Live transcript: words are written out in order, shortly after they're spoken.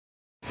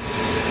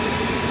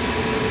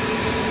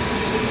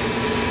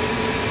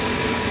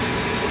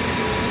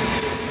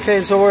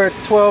Okay, so we're at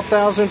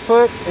 12,000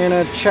 foot in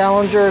a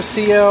Challenger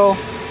CL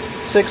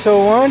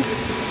 601.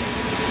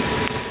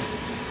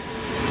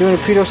 Doing a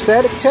Pitot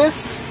Static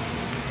test.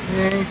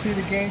 And you see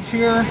the gauge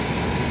here.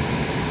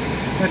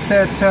 That's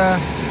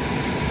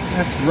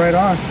right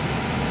on.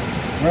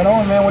 Right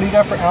on, man. What do you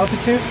got for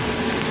altitude?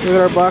 Look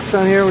at our box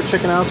down here. We're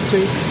checking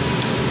altitude.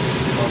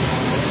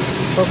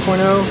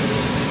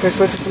 12.0. Okay,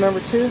 switch it to number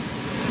 2.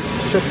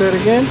 Check that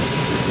again.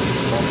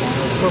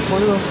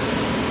 12.0.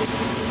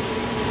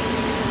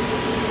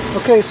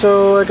 Okay,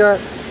 so I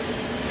got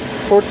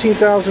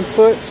 14,000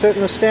 foot set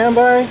in a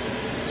standby.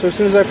 So as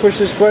soon as I push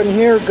this button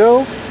here,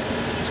 go,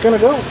 it's gonna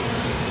go.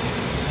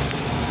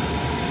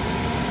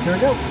 There we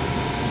go.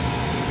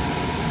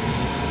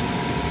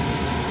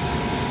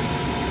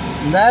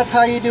 And that's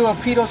how you do a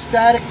Pitot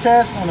Static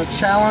test on a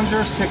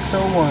Challenger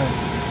 601.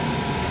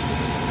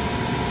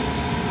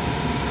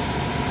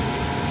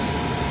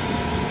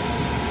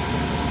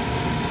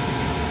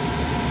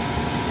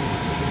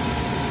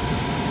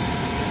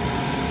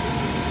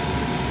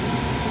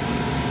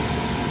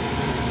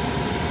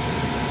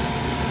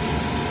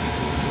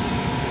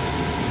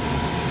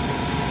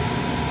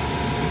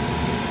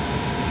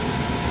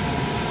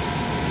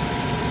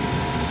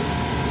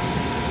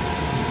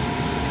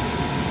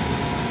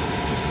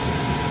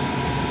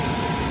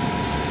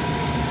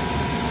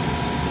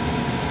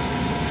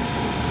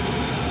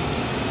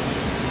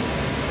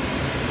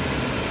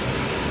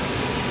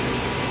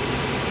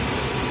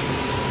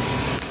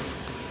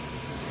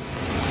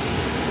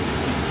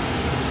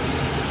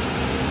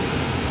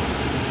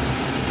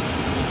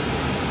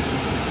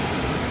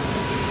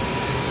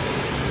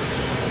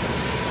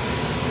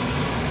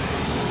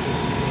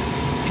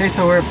 Okay,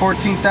 so we're at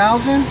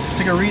 14,000. Let's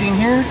take a reading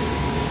here.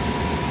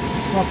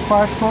 It's about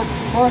 5 foot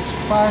plus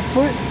 5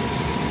 foot.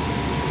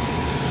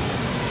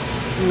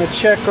 I'm gonna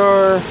check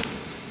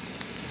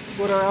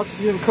what our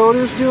altitude encoder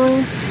is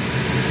doing.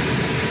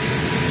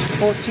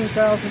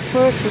 14,000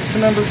 foot. Switch to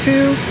number 2.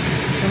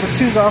 Number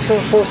 2 is also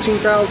at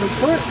 14,000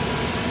 foot.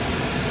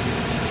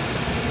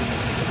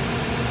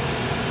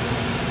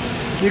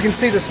 You can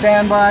see the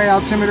standby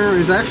altimeter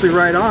is actually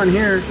right on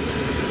here.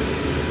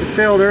 It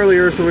failed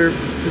earlier, so we've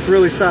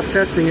really stopped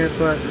testing it,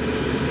 but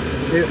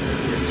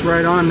it's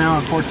right on now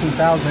at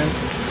 14,000.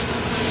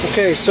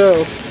 Okay,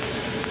 so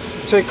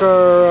take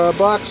our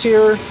box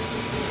here,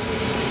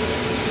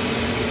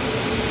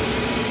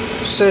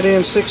 set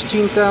in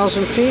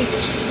 16,000 feet,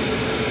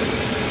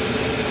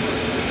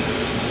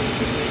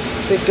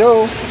 hit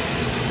go,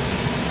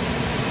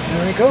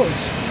 there it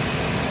goes.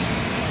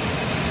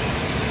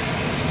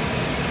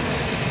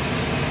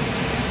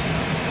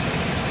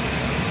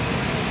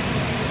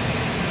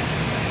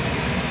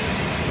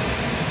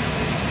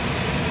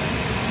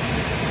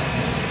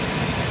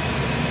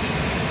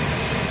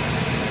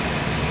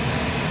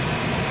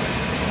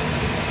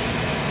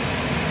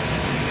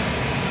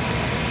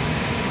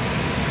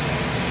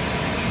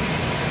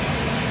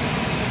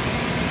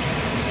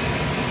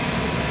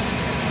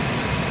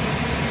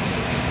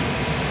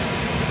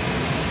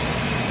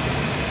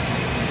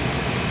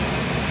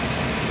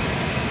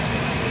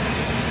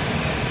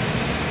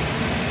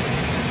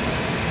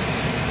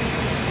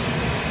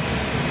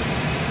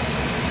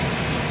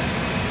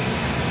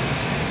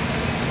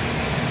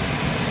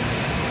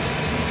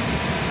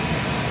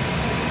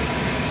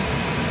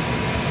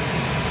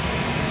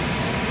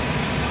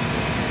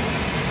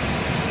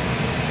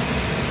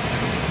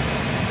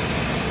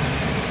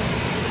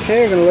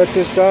 Okay, we're going to let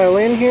this dial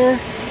in here.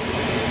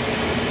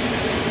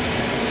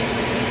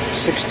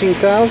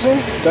 16,000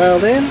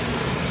 dialed in.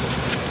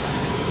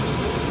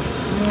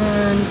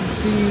 And you can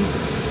see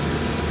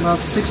about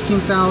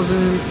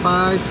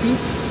 16,005 feet.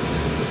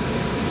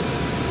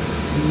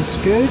 Looks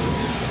good.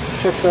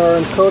 Check our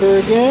encoder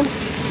again.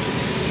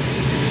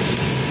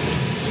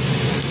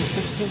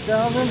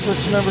 16,000,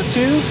 switch to number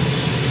 2.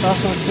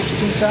 Also at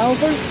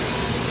 16,000.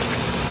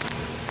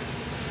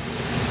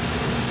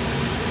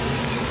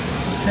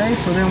 Okay,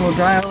 so then we'll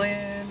dial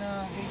in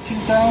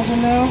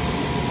 18,000 now.